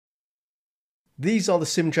These are the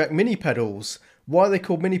Simjack mini pedals. Why are they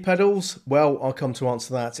called mini pedals? Well, I'll come to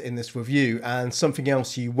answer that in this review, and something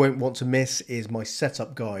else you won't want to miss is my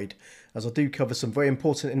setup guide, as I do cover some very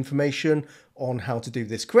important information on how to do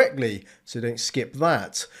this correctly, so don't skip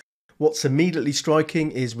that. What's immediately striking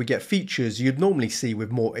is we get features you'd normally see with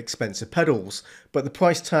more expensive pedals, but the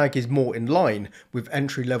price tag is more in line with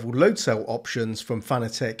entry-level load cell options from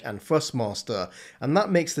Fanatec and Thrustmaster, and that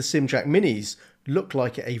makes the Simjack Minis look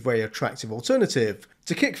like a very attractive alternative.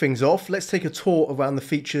 To kick things off, let's take a tour around the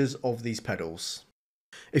features of these pedals.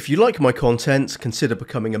 If you like my content, consider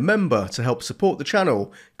becoming a member to help support the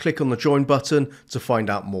channel. Click on the join button to find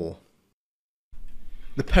out more.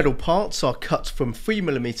 The pedal parts are cut from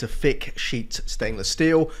 3mm thick sheet stainless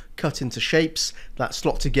steel, cut into shapes that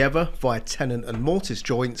slot together via tenon and mortise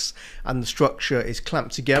joints, and the structure is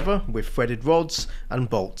clamped together with threaded rods and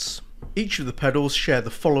bolts. Each of the pedals share the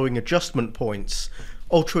following adjustment points.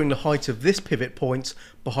 Altering the height of this pivot point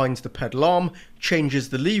behind the pedal arm changes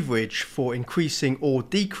the leverage for increasing or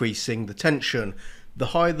decreasing the tension. The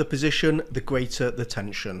higher the position, the greater the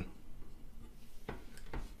tension.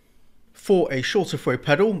 For a shorter throw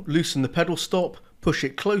pedal, loosen the pedal stop, push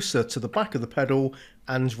it closer to the back of the pedal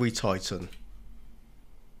and retighten.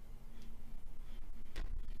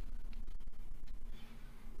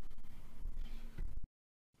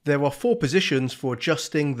 There are 4 positions for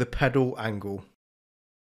adjusting the pedal angle.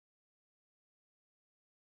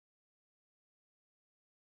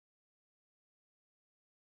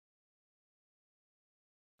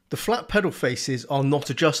 The flat pedal faces are not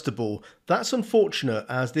adjustable. That's unfortunate,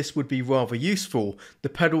 as this would be rather useful. The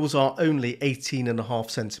pedals are only 18.5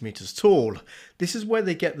 centimeters tall. This is where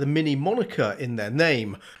they get the mini moniker in their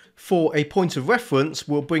name. For a point of reference,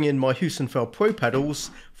 we'll bring in my Hussenfeld Pro pedals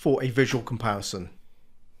for a visual comparison.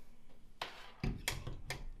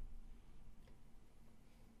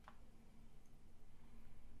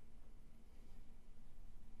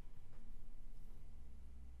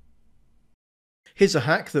 Here's a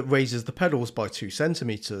hack that raises the pedals by 2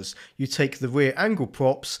 centimeters. You take the rear angle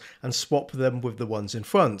props and swap them with the ones in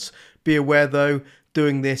front. Be aware though,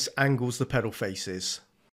 doing this angles the pedal faces.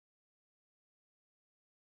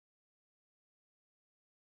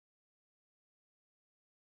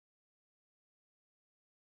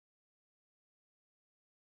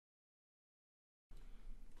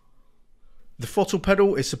 The throttle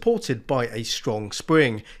pedal is supported by a strong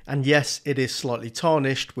spring, and yes, it is slightly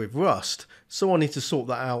tarnished with rust, so I need to sort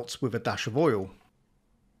that out with a dash of oil.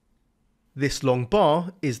 This long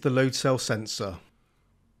bar is the load cell sensor.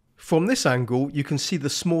 From this angle you can see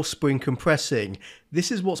the small spring compressing.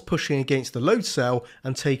 This is what's pushing against the load cell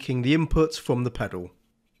and taking the input from the pedal.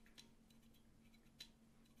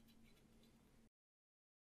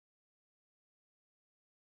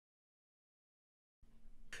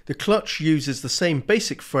 The clutch uses the same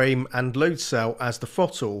basic frame and load cell as the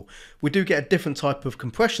throttle. We do get a different type of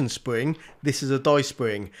compression spring. This is a die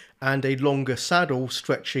spring, and a longer saddle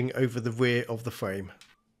stretching over the rear of the frame.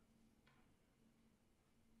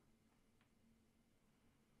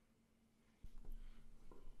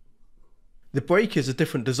 The brake is a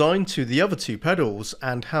different design to the other 2 pedals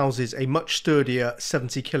and houses a much sturdier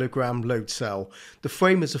 70 kg load cell. The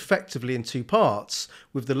frame is effectively in 2 parts,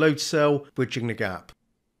 with the load cell bridging the gap.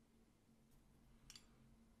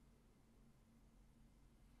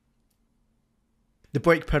 The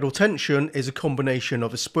brake pedal tension is a combination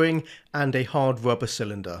of a spring and a hard rubber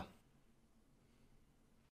cylinder.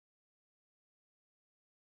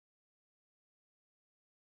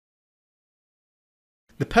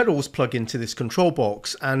 The pedals plug into this control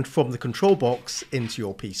box, and from the control box into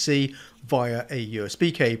your PC via a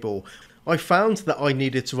USB cable. I found that I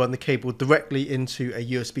needed to run the cable directly into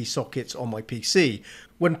a USB socket on my PC.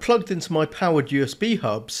 When plugged into my powered USB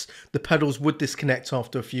hubs, the pedals would disconnect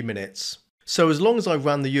after a few minutes. So as long as I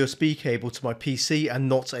ran the USB cable to my PC and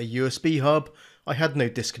not a USB hub, I had no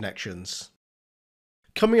disconnections.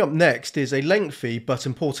 Coming up next is a lengthy but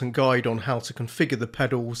important guide on how to configure the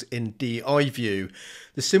pedals in DIVIEW.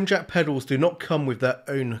 The Simjack pedals do not come with their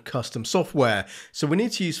own custom software, so we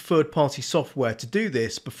need to use third-party software to do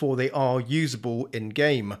this before they are usable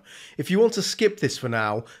in-game. If you want to skip this for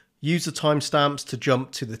now, use the timestamps to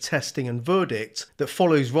jump to the testing and verdict that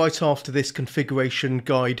follows right after this configuration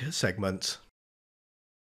guide segment.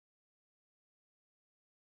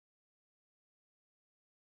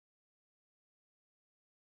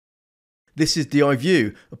 This is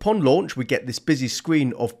DIVIEW. Upon launch we get this busy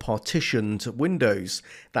screen of partitioned windows.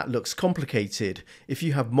 That looks complicated. If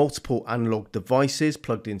you have multiple analog devices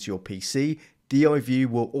plugged into your PC, DIVIEW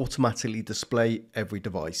will automatically display every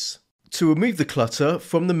device. To remove the clutter,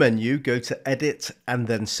 from the menu go to Edit and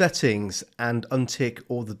then Settings and untick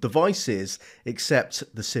all the devices except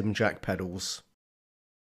the SimJack pedals.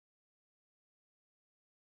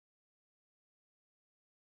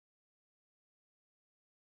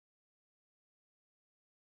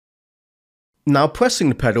 Now pressing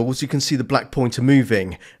the pedals, you can see the black pointer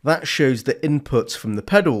moving. That shows the input from the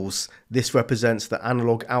pedals. This represents the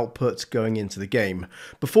analog output going into the game.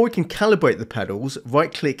 Before we can calibrate the pedals,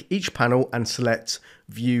 right click each panel and select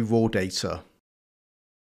View Raw Data.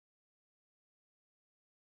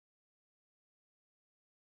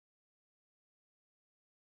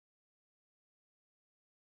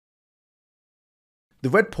 The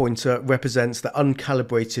red pointer represents the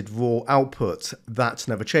uncalibrated raw output. That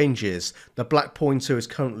never changes. The black pointer is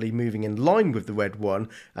currently moving in line with the red one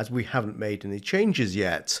as we haven't made any changes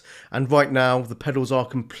yet. And right now the pedals are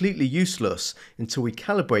completely useless until we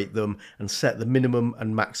calibrate them and set the minimum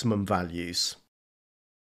and maximum values.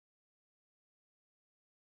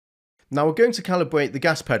 Now we're going to calibrate the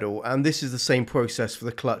gas pedal, and this is the same process for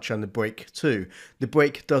the clutch and the brake too. The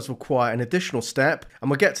brake does require an additional step,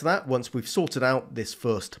 and we'll get to that once we've sorted out this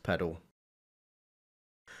first pedal.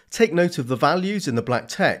 Take note of the values in the black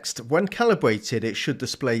text. When calibrated, it should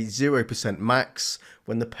display 0% max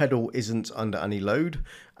when the pedal isn't under any load,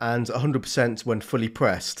 and 100% when fully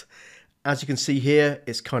pressed. As you can see here,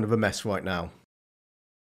 it's kind of a mess right now.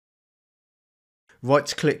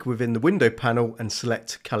 Right click within the window panel and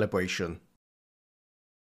select calibration.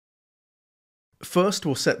 First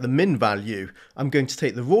we'll set the min value. I'm going to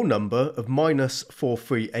take the raw number of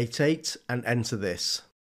 -4388 and enter this.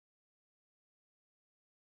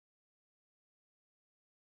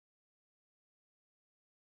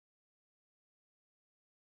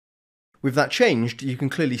 With that changed, you can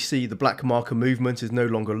clearly see the black marker movement is no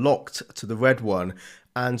longer locked to the red one,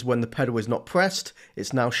 and when the pedal is not pressed,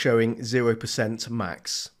 it's now showing 0%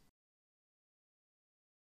 max.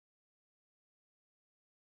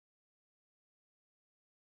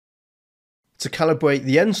 To calibrate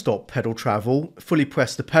the end stop pedal travel, fully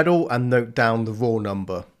press the pedal and note down the raw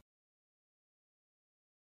number.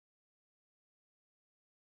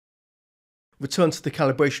 Return to the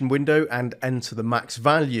calibration window and enter the max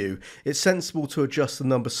value. It's sensible to adjust the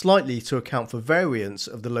number slightly to account for variance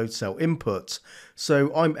of the load cell input,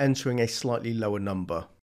 so I'm entering a slightly lower number.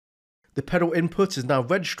 The pedal input is now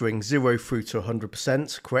registering 0 through to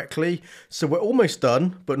 100% correctly, so we're almost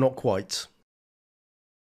done, but not quite.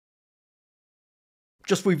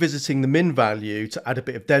 Just revisiting the min value to add a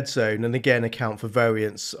bit of dead zone and again account for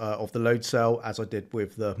variance of the load cell as I did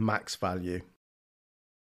with the max value.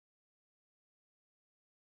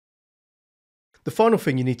 The final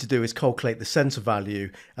thing you need to do is calculate the center value,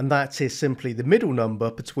 and that is simply the middle number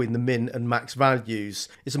between the min and max values.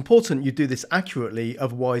 It's important you do this accurately,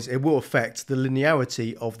 otherwise it will affect the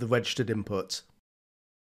linearity of the registered input.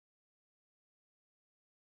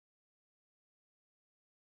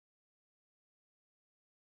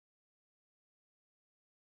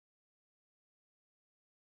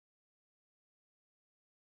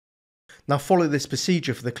 Now follow this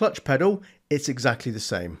procedure for the clutch pedal, it's exactly the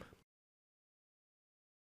same.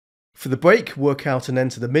 For the brake, work out and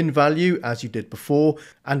enter the min value as you did before,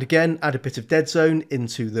 and again add a bit of dead zone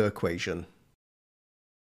into the equation.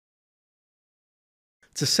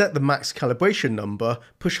 To set the max calibration number,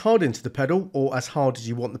 push hard into the pedal, or as hard as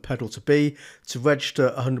you want the pedal to be, to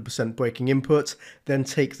register 100% braking input, then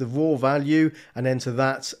take the raw value and enter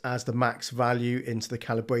that as the max value into the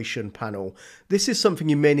calibration panel. This is something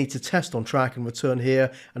you may need to test on track and return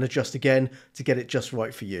here and adjust again to get it just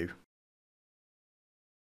right for you.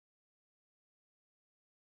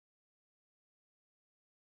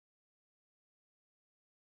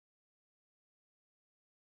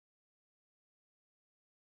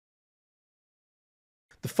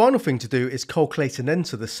 The final thing to do is calculate and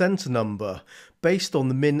enter the center number. Based on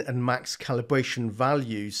the min and max calibration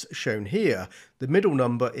values shown here, the middle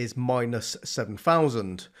number is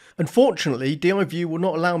 -7000. Unfortunately, DIView will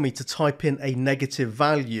not allow me to type in a negative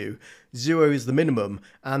value. 0 is the minimum,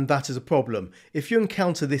 and that is a problem. If you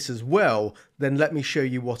encounter this as well, then let me show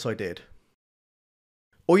you what I did.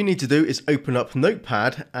 All you need to do is open up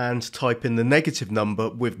Notepad and type in the negative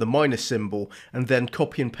number with the minus symbol, and then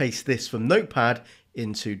copy and paste this from Notepad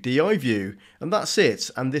into DIView, and that's it.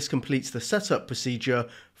 And this completes the setup procedure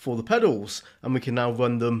for the pedals, and we can now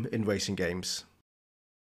run them in racing games.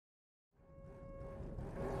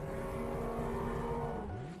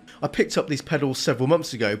 I picked up these pedals several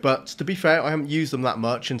months ago, but to be fair, I haven't used them that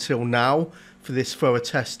much until now for this thorough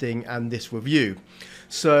testing and this review.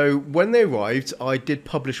 So when they arrived, I did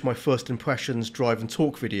publish my first impressions drive and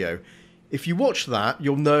talk video. If you watch that,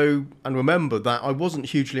 you'll know and remember that I wasn't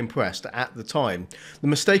hugely impressed at the time. The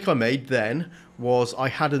mistake I made then was I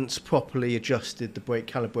hadn't properly adjusted the brake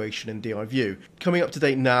calibration in DIView. Coming up to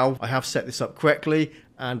date now, I have set this up correctly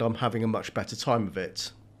and I'm having a much better time of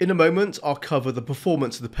it. In a moment, I'll cover the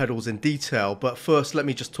performance of the pedals in detail, but first let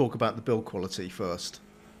me just talk about the build quality first.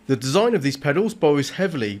 The design of these pedals borrows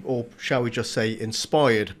heavily, or shall we just say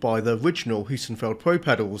inspired, by the original Hussenfeld Pro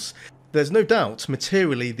pedals. There's no doubt,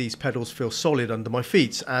 materially these pedals feel solid under my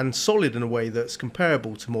feet, and solid in a way that's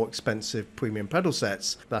comparable to more expensive premium pedal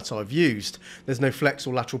sets that I've used. There's no flex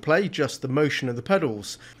or lateral play, just the motion of the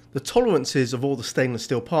pedals. The tolerances of all the stainless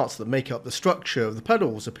steel parts that make up the structure of the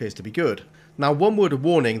pedals appears to be good. Now, one word of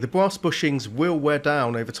warning, the brass bushings will wear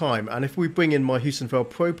down over time, and if we bring in my Hussenfeld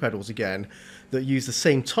Pro pedals again that use the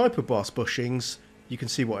same type of brass bushings, you can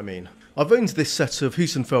see what I mean. I've owned this set of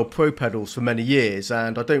Hussenfeld Pro pedals for many years,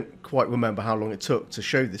 and I don't quite remember how long it took to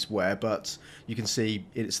show this wear, but you can see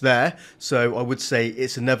it's there, so I would say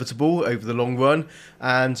it's inevitable over the long run.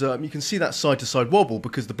 And you can see that side-to-side wobble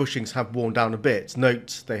because the bushings have worn down a bit.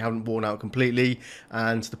 Note, they haven't worn out completely,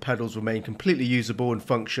 and the pedals remain completely usable and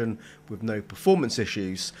function with no performance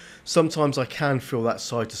issues. Sometimes I can feel that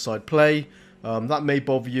side-to-side play. That may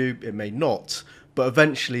bother you, it may not. But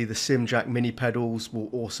eventually the Simjack mini pedals will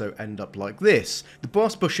also end up like this. The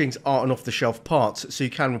brass bushings are an off-the-shelf part, so you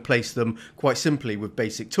can replace them quite simply with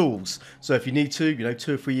basic tools. So if you need to,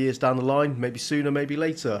 2 or 3 years down the line, maybe sooner, maybe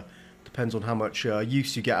later, depends on how much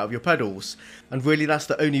use you get out of your pedals. And really that's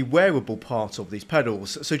the only wearable part of these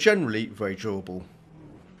pedals, so generally very durable.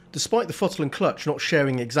 Despite the throttle and clutch not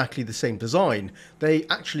sharing exactly the same design, they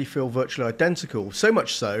actually feel virtually identical, so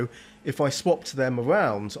much so, if I swapped them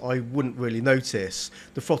around, I wouldn't really notice.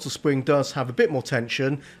 The throttle spring does have a bit more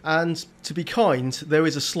tension, and to be kind, there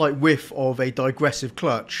is a slight whiff of a digressive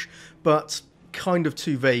clutch, but kind of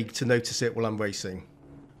too vague to notice it while I'm racing.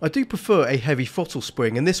 I do prefer a heavy throttle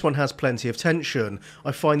spring, and this one has plenty of tension.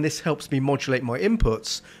 I find this helps me modulate my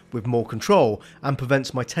inputs with more control and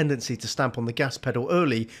prevents my tendency to stamp on the gas pedal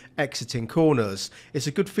early, exiting corners. It's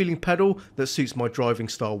a good feeling pedal that suits my driving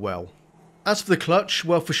style well. As for the clutch,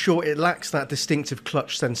 well, for sure it lacks that distinctive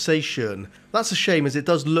clutch sensation. That's a shame, as it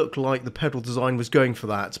does look like the pedal design was going for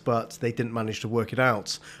that, but they didn't manage to work it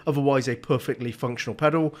out. Otherwise a perfectly functional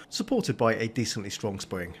pedal, supported by a decently strong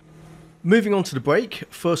spring. Moving on to the brake,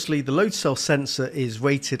 firstly the load cell sensor is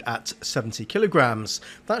rated at 70 kilograms.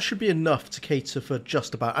 That should be enough to cater for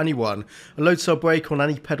just about anyone. A load cell brake on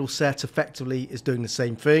any pedal set effectively is doing the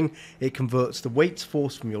same thing. It converts the weight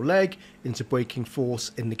force from your leg into braking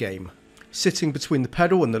force in the game. Sitting between the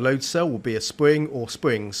pedal and the load cell will be a spring or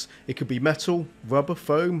springs. It could be metal, rubber,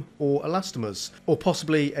 foam or elastomers, or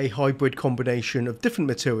possibly a hybrid combination of different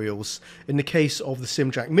materials. In the case of the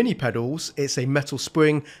Simjack mini pedals, it's a metal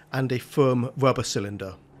spring and a firm rubber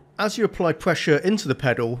cylinder. As you apply pressure into the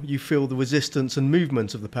pedal, you feel the resistance and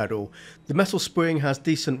movement of the pedal. The metal spring has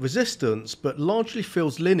decent resistance, but largely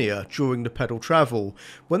feels linear during the pedal travel.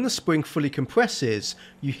 When the spring fully compresses,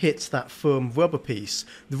 you hit that firm rubber piece.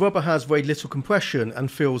 The rubber has very little compression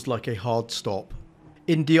and feels like a hard stop.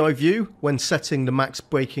 In DIView, when setting the max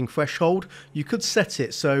braking threshold, you could set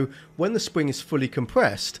it so when the spring is fully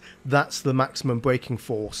compressed, that's the maximum braking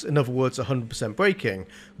force, in other words 100% braking,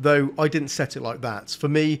 though I didn't set it like that. For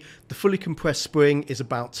me, the fully compressed spring is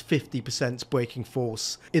about 50% braking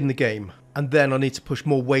force in the game, and then I need to push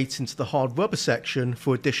more weight into the hard rubber section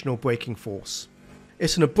for additional braking force.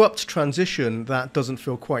 It's an abrupt transition that doesn't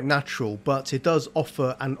feel quite natural, but it does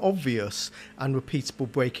offer an obvious and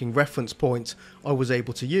repeatable braking reference point I was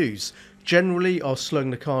able to use. Generally, I was slowing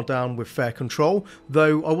the car down with fair control,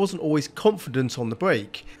 though I wasn't always confident on the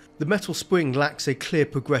brake. The metal spring lacks a clear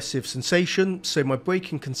progressive sensation, so my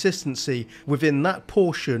braking consistency within that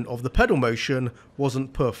portion of the pedal motion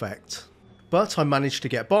wasn't perfect. But I managed to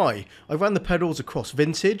get by. I ran the pedals across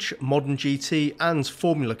vintage, modern GT and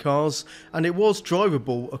Formula cars, and it was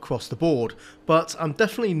drivable across the board, but I'm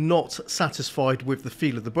definitely not satisfied with the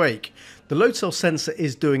feel of the brake. The load cell sensor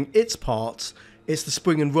is doing its part. It's the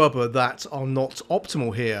spring and rubber that are not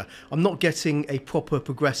optimal here. I'm not getting a proper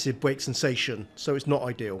progressive brake sensation, so it's not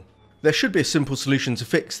ideal. There should be a simple solution to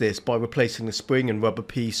fix this by replacing the spring and rubber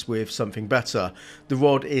piece with something better. The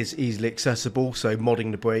rod is easily accessible, so modding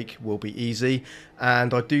the brake will be easy,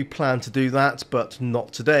 and I do plan to do that, but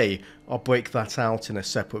not today. I'll break that out in a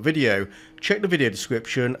separate video. Check the video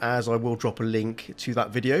description, as I will drop a link to that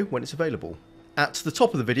video when it's available. At the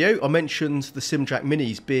top of the video, I mentioned the Simjack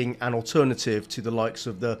Minis being an alternative to the likes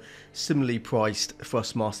of the similarly priced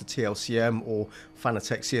Thrustmaster TLCM or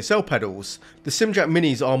Fanatec CSL pedals. The Simjack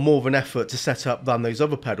Minis are more of an effort to set up than those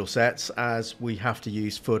other pedal sets, as we have to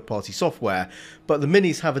use third-party software, but the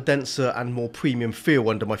Minis have a denser and more premium feel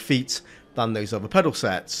under my feet than those other pedal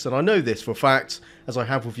sets, and I know this for a fact as I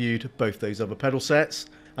have reviewed both those other pedal sets,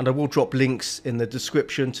 and I will drop links in the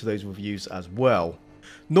description to those reviews as well.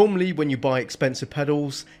 Normally when you buy expensive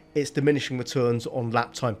pedals, it's diminishing returns on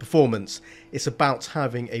lap time performance. It's about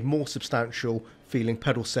having a more substantial feeling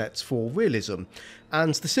pedal set for realism.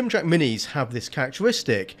 And the Simjack Minis have this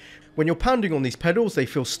characteristic. When you're pounding on these pedals, they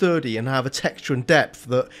feel sturdy and have a texture and depth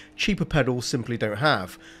that cheaper pedals simply don't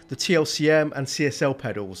have. The TLCM and CSL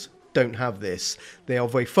pedals don't have this. They are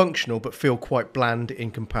very functional but feel quite bland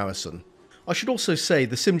in comparison. I should also say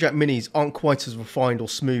the Simjack Minis aren't quite as refined or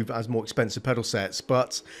smooth as more expensive pedal sets,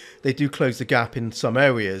 but they do close the gap in some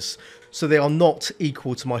areas. So they are not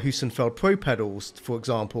equal to my Hussenfeld Pro pedals, for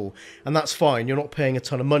example, and that's fine, you're not paying a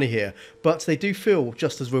ton of money here, but they do feel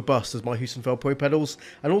just as robust as my Hussenfeld Pro pedals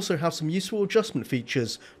and also have some useful adjustment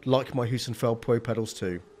features like my Hussenfeld Pro pedals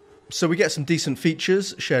too. So we get some decent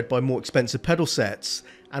features shared by more expensive pedal sets,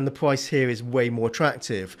 and the price here is way more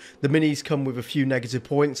attractive. The Minis come with a few negative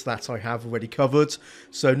points that I have already covered,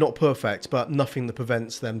 so not perfect, but nothing that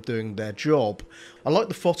prevents them doing their job. I like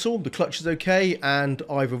the throttle, the clutch is okay, and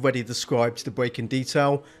I've already described the brake in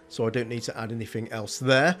detail, so I don't need to add anything else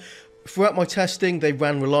there. Throughout my testing, they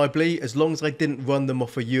ran reliably as long as I didn't run them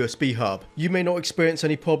off a USB hub. You may not experience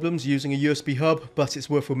any problems using a USB hub, but it's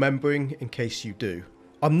worth remembering in case you do.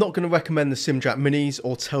 I'm not going to recommend the Simjack Minis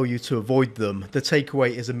or tell you to avoid them. The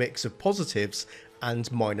takeaway is a mix of positives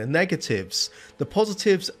and minor negatives. The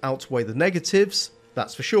positives outweigh the negatives,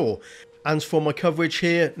 that's for sure. And for my coverage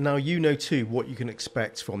here, now you know too what you can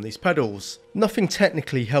expect from these pedals. Nothing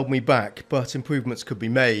technically held me back, but improvements could be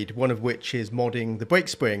made, one of which is modding the brake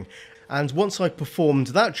spring. And once I've performed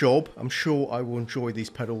that job, I'm sure I will enjoy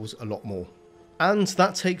these pedals a lot more. And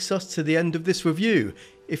that takes us to the end of this review.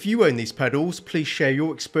 If you own these pedals, please share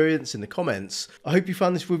your experience in the comments. I hope you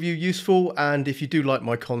found this review useful, and if you do like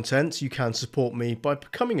my content, you can support me by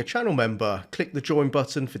becoming a channel member. Click the join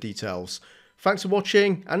button for details. Thanks for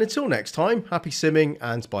watching, and until next time, happy simming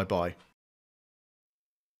and bye bye.